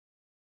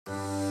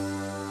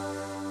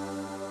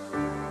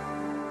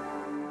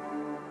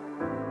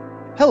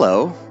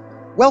Hello,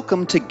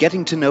 welcome to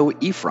Getting to Know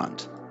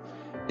eFront.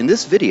 In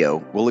this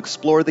video, we'll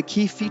explore the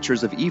key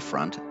features of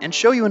eFront and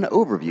show you an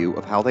overview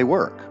of how they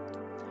work.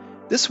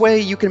 This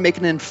way, you can make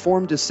an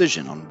informed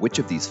decision on which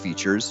of these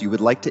features you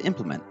would like to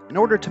implement in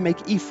order to make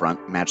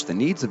eFront match the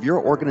needs of your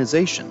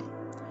organization.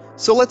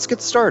 So let's get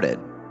started.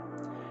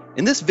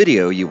 In this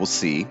video, you will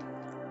see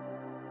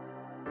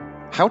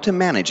how to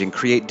manage and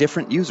create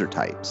different user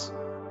types,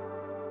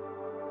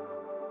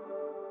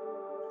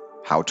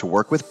 how to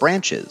work with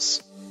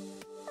branches,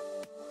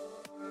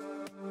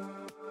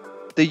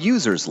 the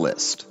users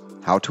list,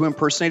 how to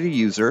impersonate a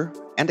user,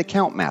 and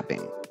account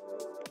mapping,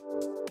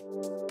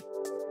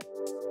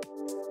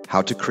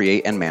 how to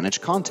create and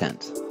manage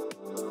content,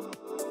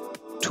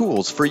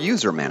 tools for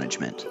user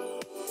management,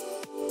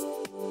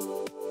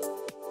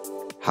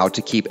 how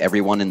to keep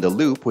everyone in the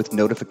loop with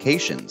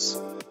notifications,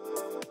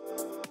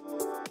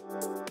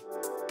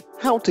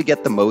 how to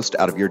get the most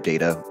out of your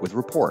data with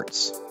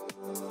reports.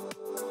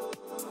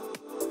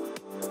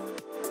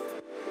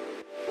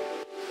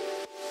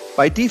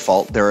 By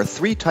default, there are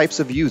three types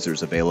of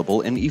users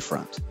available in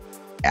eFront: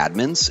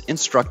 admins,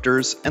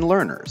 instructors, and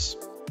learners.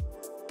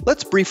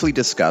 Let's briefly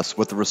discuss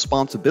what the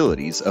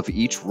responsibilities of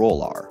each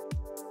role are.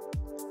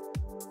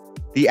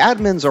 The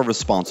admins are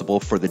responsible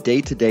for the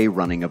day-to-day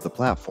running of the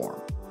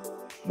platform.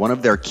 One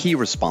of their key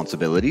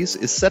responsibilities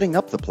is setting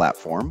up the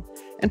platform,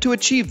 and to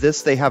achieve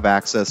this, they have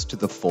access to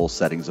the full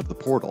settings of the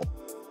portal.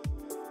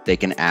 They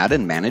can add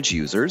and manage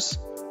users,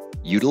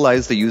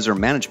 utilize the user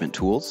management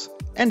tools,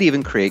 and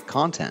even create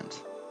content.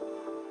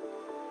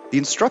 The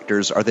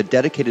instructors are the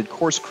dedicated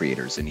course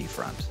creators in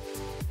eFront.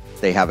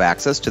 They have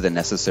access to the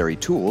necessary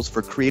tools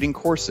for creating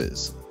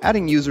courses,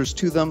 adding users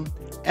to them,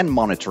 and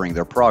monitoring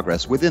their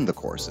progress within the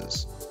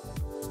courses.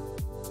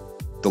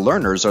 The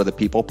learners are the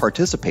people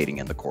participating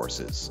in the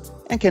courses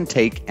and can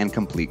take and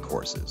complete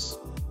courses.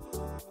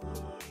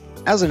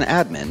 As an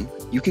admin,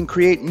 you can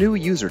create new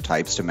user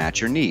types to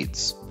match your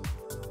needs.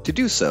 To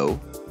do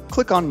so,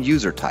 click on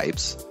User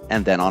Types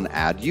and then on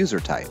Add User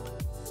Type.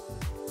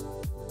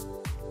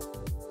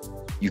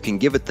 You can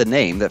give it the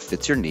name that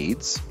fits your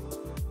needs,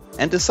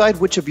 and decide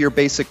which of your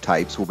basic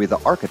types will be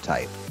the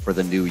archetype for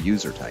the new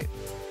user type.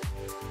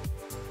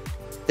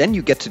 Then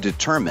you get to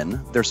determine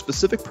their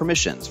specific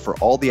permissions for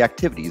all the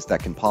activities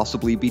that can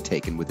possibly be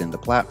taken within the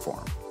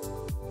platform.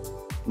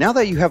 Now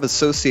that you have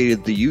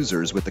associated the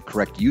users with the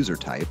correct user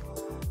type,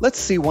 let's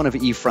see one of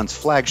eFront's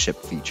flagship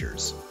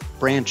features,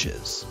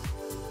 branches.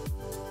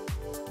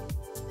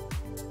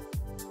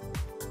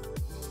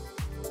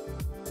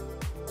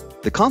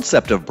 The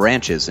concept of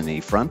branches in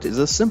eFront is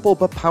a simple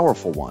but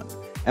powerful one,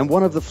 and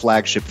one of the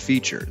flagship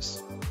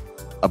features.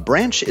 A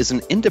branch is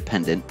an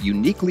independent,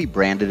 uniquely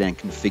branded and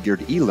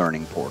configured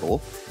e-learning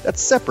portal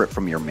that's separate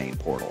from your main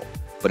portal,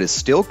 but is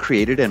still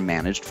created and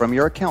managed from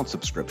your account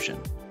subscription.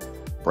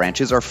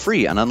 Branches are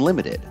free and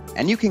unlimited,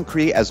 and you can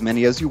create as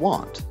many as you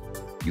want.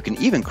 You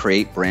can even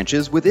create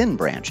branches within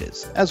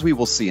branches, as we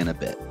will see in a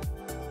bit.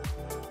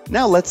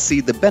 Now let's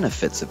see the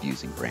benefits of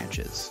using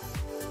branches.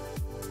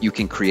 You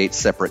can create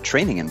separate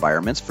training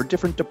environments for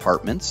different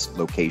departments,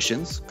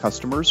 locations,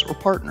 customers, or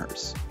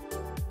partners.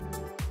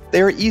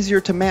 They are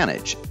easier to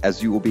manage,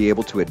 as you will be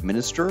able to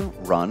administer,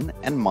 run,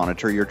 and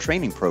monitor your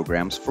training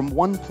programs from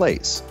one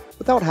place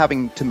without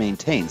having to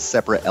maintain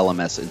separate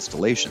LMS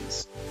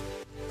installations.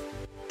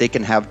 They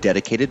can have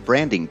dedicated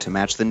branding to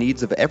match the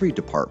needs of every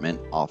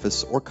department,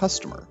 office, or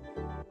customer.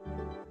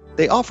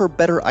 They offer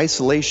better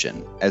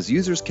isolation, as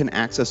users can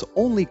access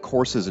only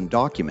courses and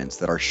documents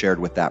that are shared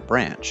with that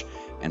branch,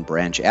 and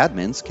branch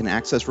admins can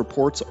access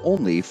reports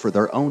only for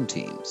their own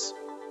teams.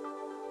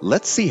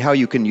 Let's see how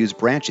you can use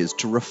branches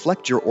to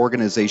reflect your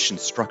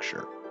organization's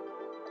structure.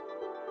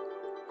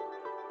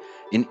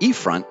 In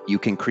eFront, you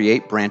can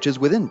create branches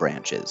within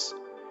branches.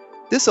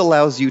 This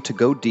allows you to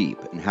go deep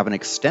and have an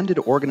extended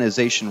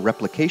organization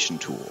replication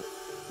tool,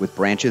 with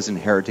branches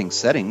inheriting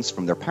settings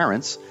from their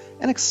parents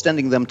and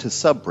extending them to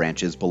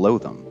sub-branches below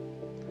them.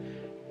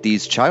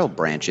 These child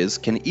branches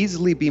can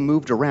easily be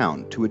moved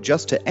around to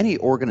adjust to any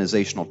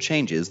organizational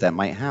changes that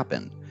might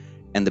happen,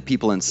 and the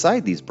people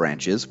inside these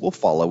branches will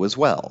follow as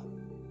well.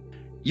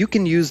 You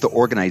can use the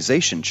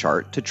organization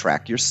chart to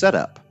track your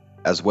setup,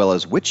 as well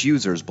as which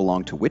users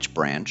belong to which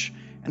branch,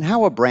 and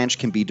how a branch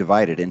can be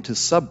divided into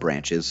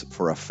sub-branches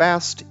for a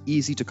fast,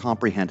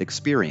 easy-to-comprehend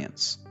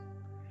experience.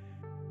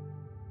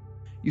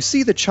 You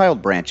see the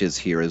child branches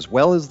here as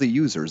well as the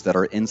users that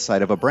are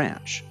inside of a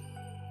branch.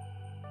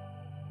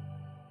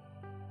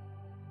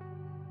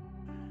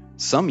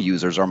 Some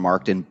users are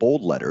marked in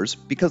bold letters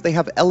because they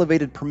have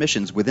elevated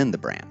permissions within the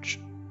branch.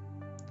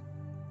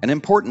 An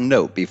important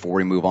note before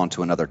we move on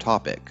to another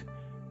topic.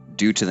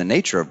 Due to the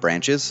nature of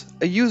branches,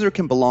 a user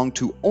can belong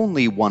to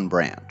only one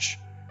branch.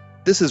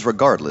 This is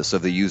regardless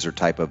of the user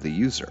type of the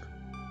user.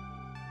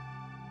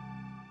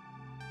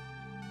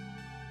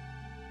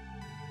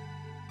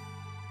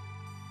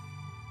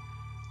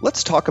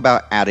 Let's talk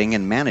about adding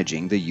and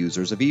managing the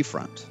users of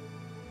eFront.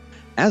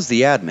 As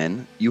the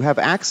admin, you have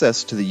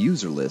access to the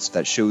user list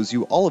that shows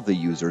you all of the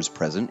users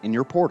present in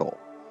your portal.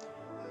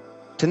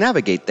 To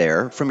navigate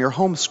there, from your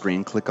home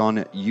screen, click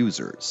on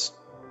Users.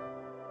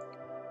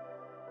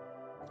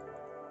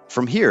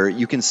 From here,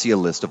 you can see a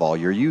list of all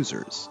your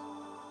users.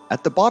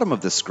 At the bottom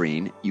of the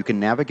screen, you can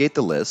navigate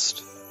the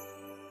list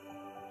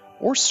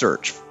or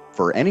search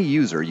for any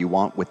user you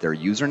want with their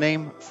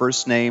username,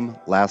 first name,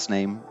 last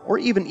name, or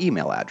even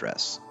email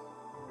address.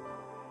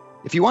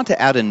 If you want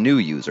to add a new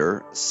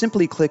user,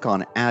 simply click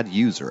on Add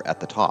User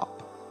at the top.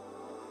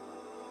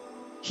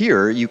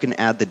 Here, you can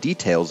add the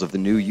details of the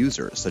new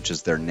user, such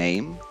as their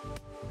name,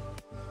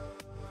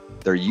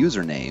 their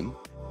username,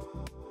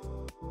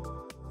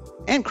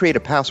 and create a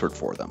password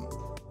for them.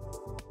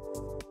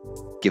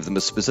 Give them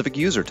a specific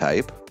user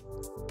type,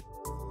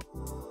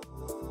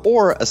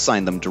 or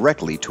assign them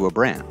directly to a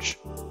branch.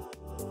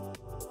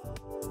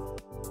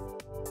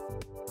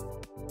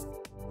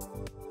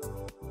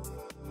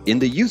 In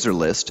the user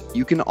list,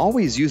 you can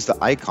always use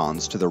the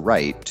icons to the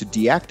right to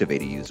deactivate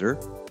a user,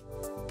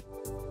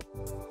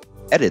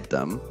 edit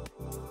them,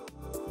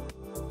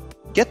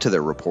 get to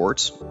their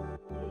reports,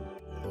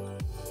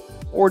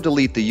 or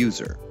delete the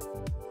user.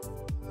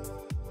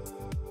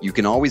 You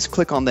can always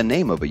click on the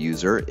name of a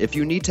user if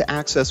you need to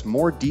access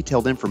more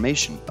detailed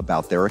information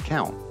about their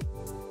account.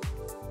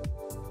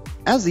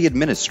 As the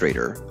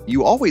administrator,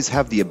 you always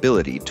have the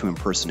ability to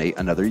impersonate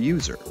another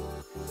user.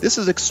 This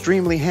is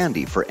extremely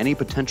handy for any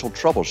potential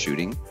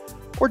troubleshooting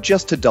or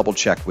just to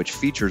double-check which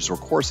features or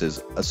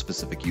courses a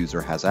specific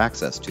user has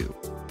access to.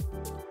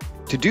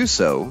 To do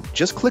so,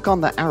 just click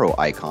on the arrow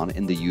icon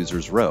in the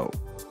Users row.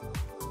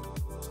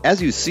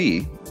 As you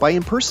see, by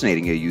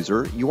impersonating a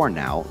user, you are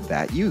now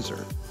that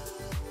user.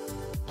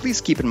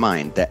 Please keep in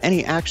mind that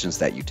any actions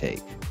that you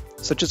take,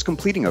 such as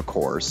completing a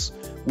course,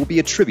 will be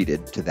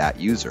attributed to that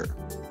user.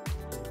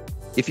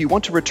 If you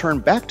want to return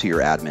back to your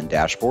admin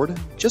dashboard,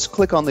 just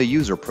click on the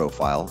user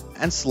profile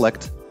and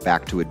select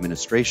Back to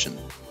Administration.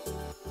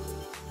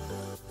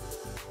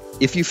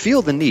 If you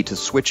feel the need to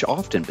switch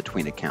often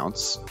between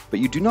accounts, but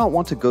you do not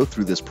want to go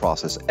through this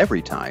process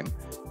every time,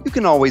 you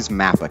can always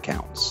map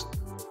accounts.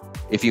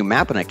 If you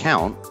map an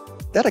account,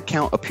 that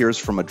account appears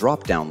from a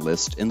drop-down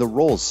list in the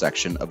Roles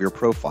section of your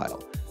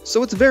profile,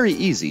 so it's very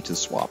easy to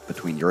swap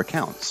between your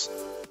accounts.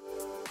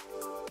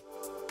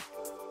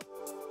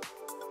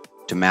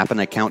 To map an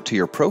account to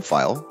your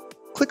profile,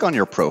 click on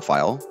your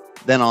profile,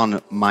 then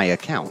on My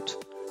Account.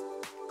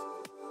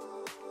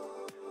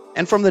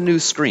 And from the new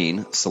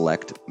screen,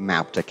 select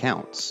Mapped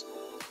Accounts.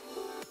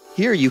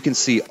 Here you can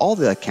see all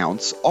the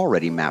accounts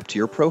already mapped to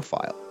your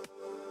profile.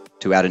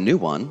 To add a new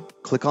one,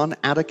 click on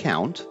Add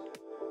Account,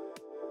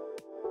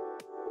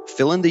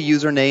 fill in the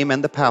username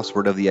and the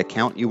password of the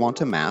account you want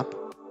to map,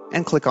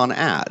 and click on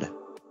Add.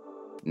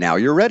 Now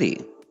you're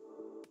ready.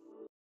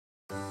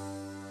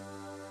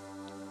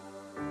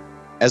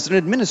 As an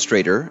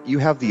administrator, you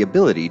have the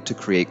ability to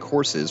create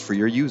courses for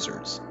your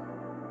users.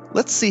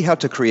 Let's see how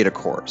to create a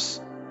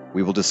course.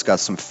 We will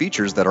discuss some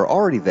features that are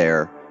already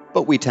there,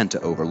 but we tend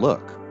to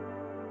overlook.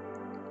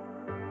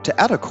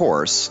 To add a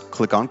course,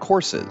 click on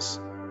Courses.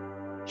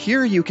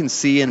 Here you can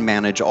see and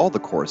manage all the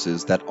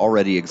courses that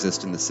already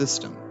exist in the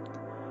system.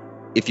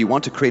 If you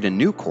want to create a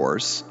new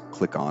course,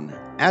 click on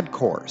Add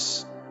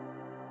Course.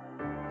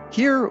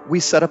 Here we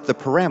set up the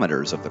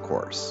parameters of the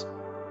course.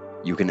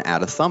 You can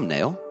add a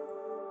thumbnail,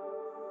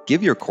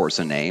 give your course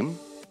a name,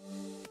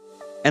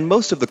 and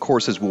most of the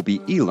courses will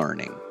be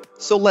e-learning,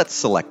 so let's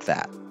select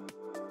that.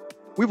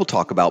 We will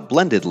talk about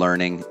blended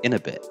learning in a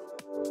bit.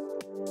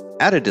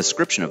 Add a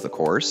description of the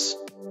course.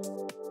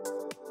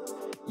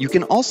 You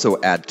can also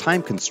add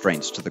time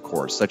constraints to the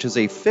course, such as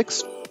a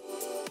fixed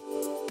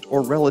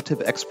or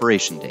relative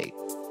expiration date.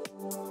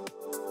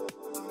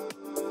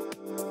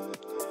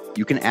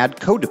 You can add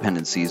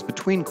codependencies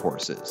between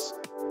courses.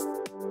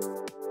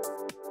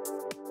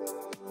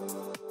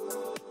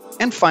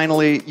 And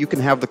finally, you can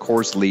have the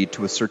course lead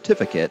to a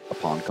certificate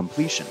upon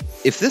completion.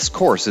 If this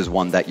course is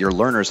one that your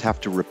learners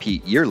have to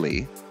repeat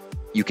yearly,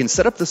 you can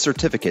set up the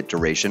certificate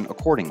duration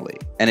accordingly.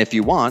 And if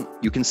you want,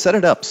 you can set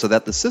it up so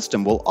that the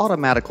system will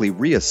automatically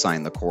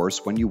reassign the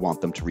course when you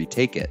want them to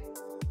retake it.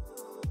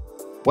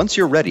 Once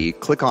you're ready,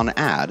 click on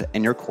Add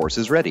and your course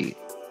is ready.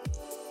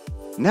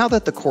 Now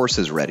that the course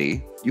is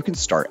ready, you can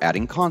start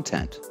adding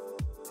content.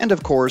 And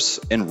of course,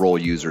 enroll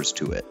users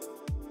to it.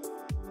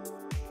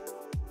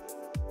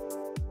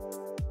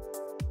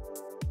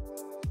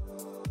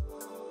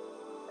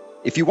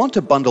 If you want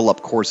to bundle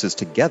up courses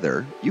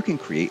together, you can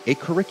create a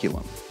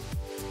curriculum.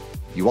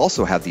 You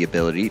also have the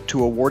ability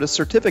to award a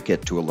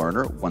certificate to a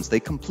learner once they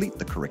complete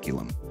the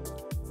curriculum.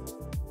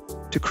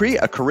 To create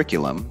a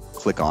curriculum,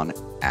 click on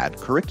Add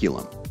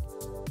Curriculum.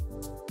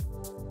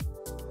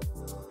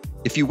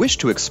 If you wish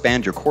to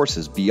expand your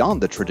courses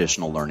beyond the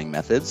traditional learning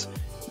methods,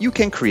 you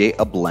can create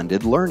a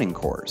blended learning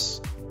course.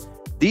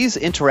 These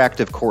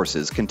interactive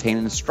courses contain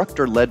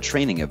instructor-led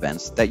training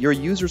events that your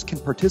users can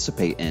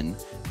participate in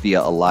via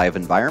a live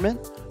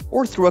environment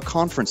or through a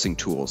conferencing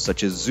tool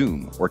such as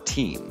Zoom or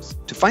Teams.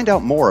 To find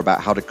out more about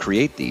how to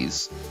create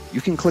these,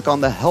 you can click on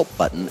the Help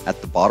button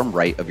at the bottom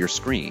right of your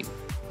screen.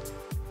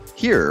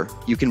 Here,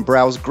 you can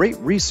browse great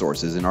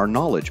resources in our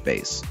knowledge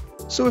base,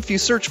 So if you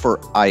search for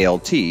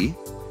ILT,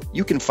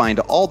 you can find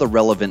all the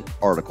relevant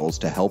articles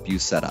to help you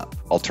set up.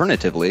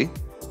 Alternatively,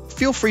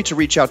 feel free to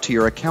reach out to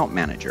your account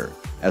manager,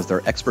 as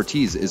their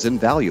expertise is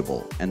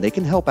invaluable and they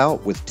can help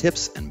out with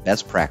tips and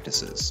best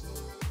practices.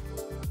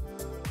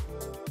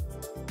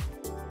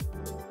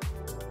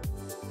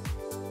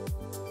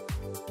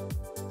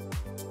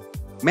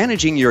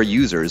 Managing your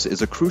users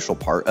is a crucial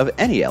part of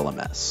any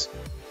LMS.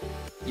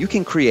 You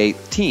can create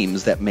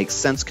teams that make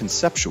sense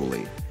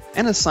conceptually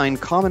and assign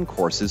common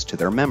courses to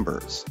their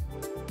members.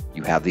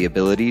 You have the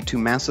ability to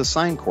mass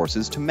assign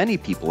courses to many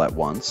people at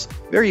once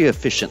very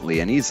efficiently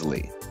and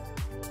easily.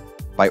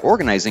 By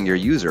organizing your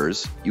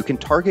users, you can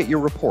target your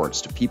reports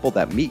to people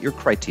that meet your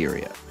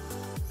criteria.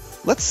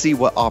 Let's see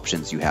what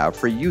options you have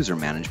for user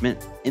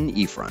management in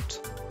eFront.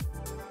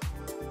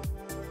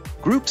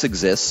 Groups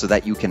exist so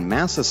that you can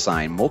mass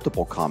assign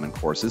multiple common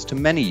courses to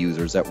many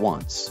users at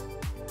once.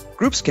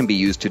 Groups can be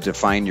used to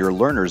define your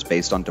learners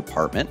based on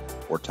department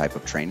or type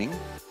of training,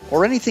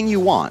 or anything you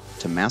want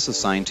to mass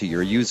assign to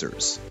your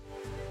users.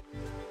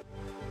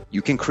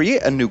 You can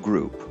create a new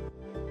group.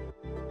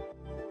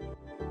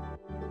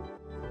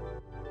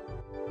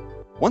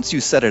 Once you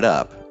set it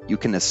up, you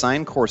can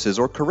assign courses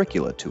or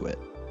curricula to it.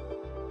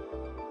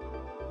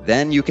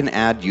 Then you can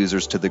add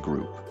users to the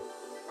group.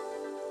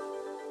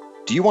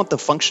 Do you want the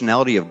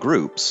functionality of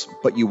groups,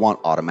 but you want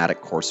automatic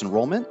course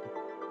enrollment?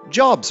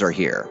 Jobs are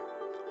here.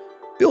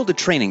 Build a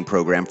training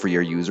program for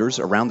your users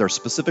around their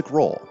specific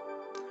role.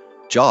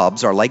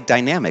 Jobs are like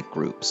dynamic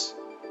groups.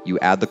 You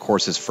add the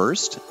courses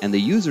first, and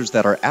the users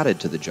that are added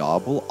to the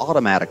job will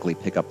automatically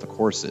pick up the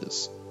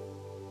courses.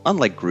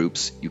 Unlike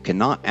groups, you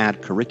cannot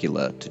add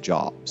curricula to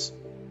jobs.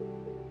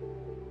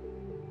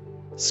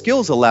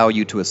 Skills allow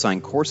you to assign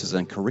courses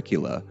and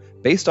curricula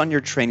based on your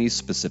trainees'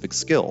 specific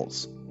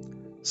skills.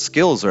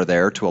 Skills are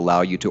there to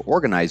allow you to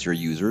organize your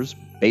users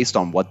based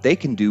on what they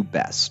can do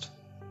best.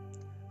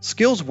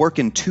 Skills work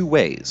in two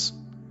ways.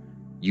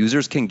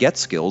 Users can get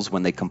skills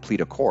when they complete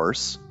a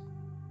course,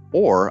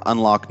 or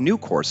unlock new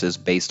courses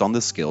based on the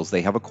skills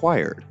they have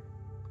acquired.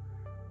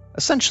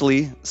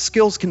 Essentially,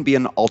 skills can be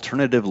an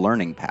alternative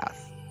learning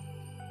path.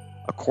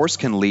 A course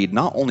can lead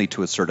not only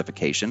to a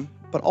certification,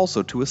 but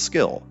also to a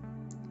skill.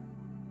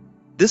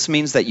 This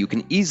means that you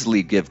can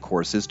easily give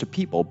courses to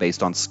people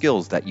based on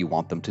skills that you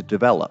want them to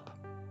develop.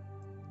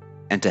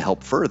 And to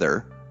help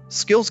further,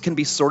 skills can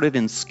be sorted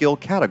in skill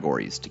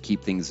categories to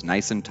keep things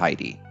nice and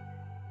tidy.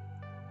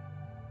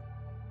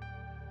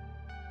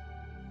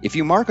 If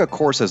you mark a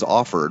course as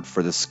offered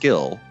for the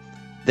skill,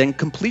 then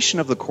completion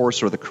of the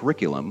course or the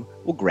curriculum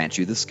will grant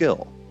you the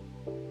skill.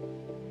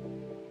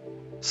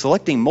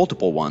 Selecting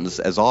multiple ones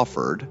as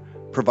offered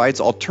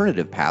provides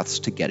alternative paths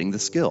to getting the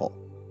skill.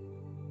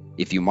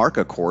 If you mark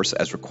a course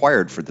as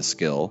required for the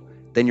skill,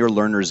 then your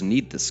learners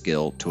need the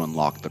skill to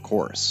unlock the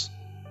course.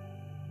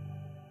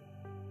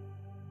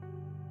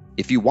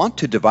 If you want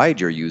to divide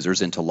your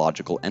users into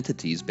logical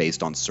entities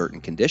based on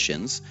certain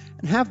conditions,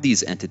 and have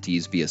these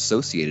entities be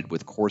associated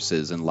with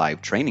courses and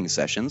live training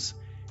sessions,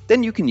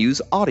 then you can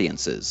use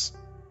audiences.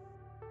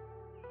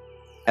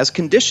 As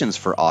conditions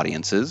for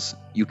audiences,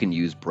 you can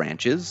use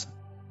branches,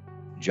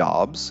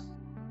 jobs,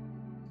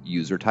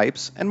 user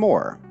types, and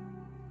more.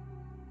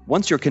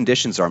 Once your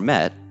conditions are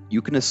met,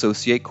 you can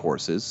associate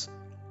courses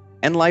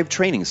and live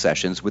training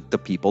sessions with the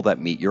people that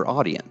meet your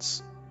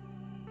audience.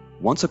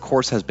 Once a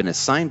course has been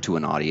assigned to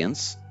an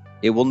audience,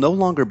 it will no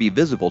longer be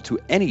visible to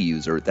any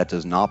user that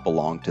does not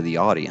belong to the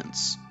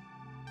audience.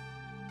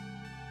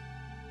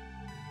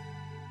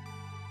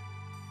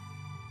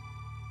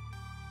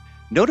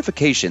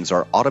 Notifications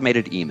are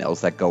automated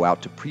emails that go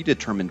out to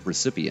predetermined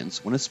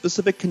recipients when a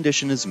specific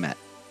condition is met.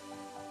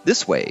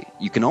 This way,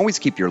 you can always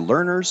keep your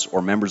learners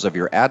or members of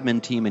your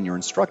admin team and your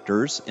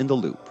instructors in the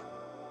loop.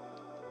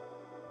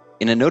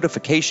 In a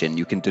notification,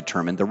 you can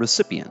determine the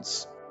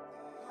recipients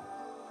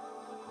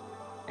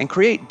and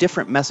create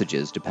different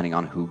messages depending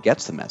on who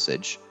gets the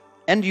message,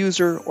 end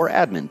user or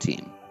admin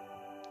team.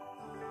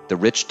 The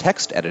rich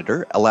text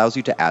editor allows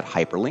you to add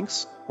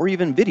hyperlinks or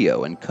even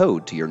video and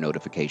code to your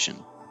notification.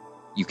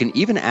 You can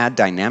even add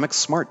dynamic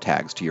smart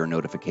tags to your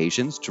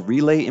notifications to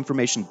relay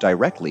information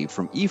directly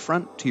from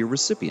eFront to your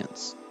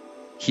recipients.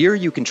 Here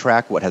you can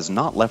track what has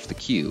not left the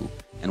queue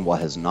and what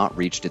has not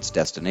reached its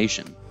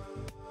destination.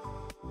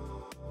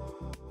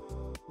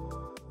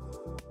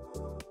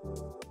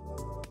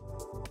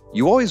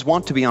 You always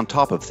want to be on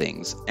top of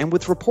things, and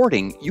with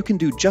reporting, you can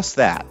do just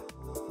that.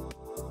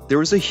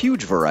 There is a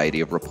huge variety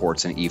of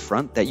reports in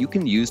eFront that you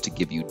can use to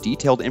give you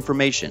detailed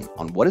information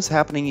on what is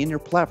happening in your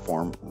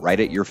platform right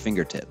at your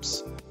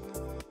fingertips.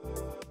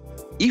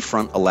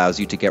 eFront allows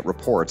you to get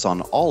reports on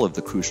all of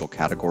the crucial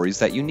categories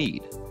that you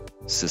need: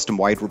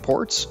 system-wide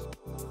reports,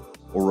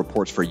 or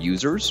reports for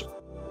users,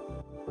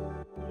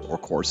 or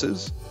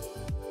courses,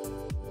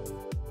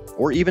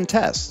 or even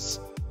tests.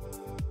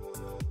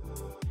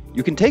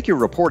 You can take your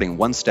reporting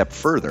one step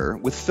further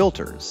with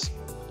filters.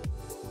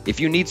 If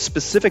you need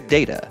specific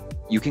data,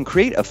 you can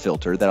create a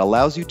filter that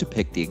allows you to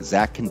pick the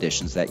exact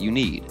conditions that you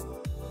need.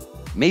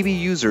 maybe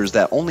users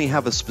that only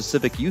have a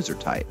specific user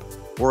type,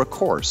 or a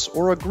course,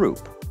 or a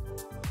group.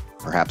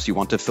 Perhaps you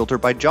want to filter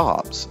by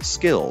jobs,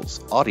 skills,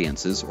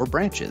 audiences, or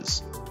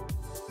branches.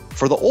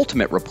 For the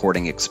ultimate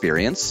reporting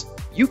experience,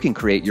 you can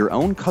create your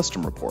own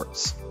custom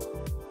reports.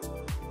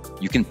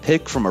 You can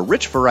pick from a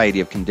rich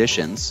variety of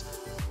conditions,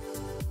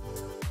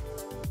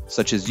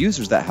 such as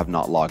users that have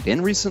not logged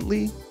in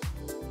recently,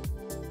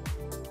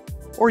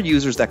 or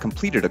users that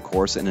completed a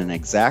course in an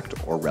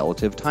exact or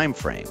relative time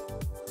frame.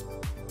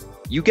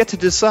 You get to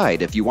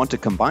decide if you want to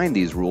combine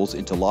these rules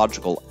into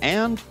logical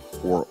and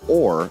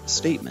or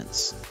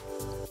statements.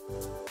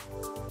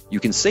 You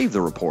can save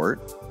the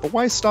report, but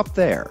why stop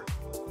there?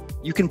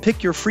 You can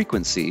pick your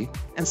frequency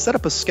and set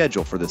up a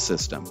schedule for the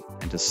system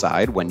and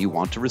decide when you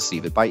want to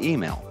receive it by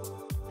email.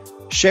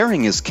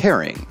 Sharing is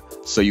caring,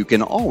 so you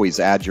can always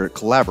add your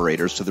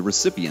collaborators to the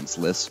recipients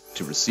list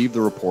to receive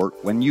the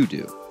report when you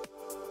do.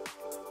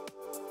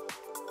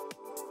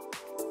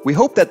 We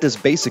hope that this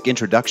basic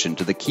introduction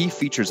to the key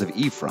features of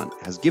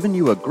eFront has given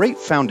you a great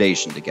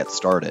foundation to get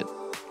started.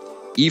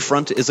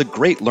 eFront is a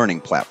great learning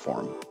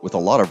platform with a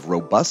lot of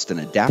robust and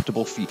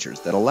adaptable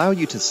features that allow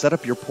you to set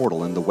up your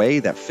portal in the way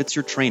that fits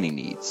your training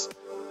needs.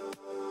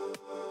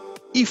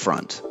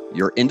 eFront,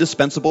 your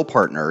indispensable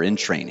partner in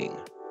training.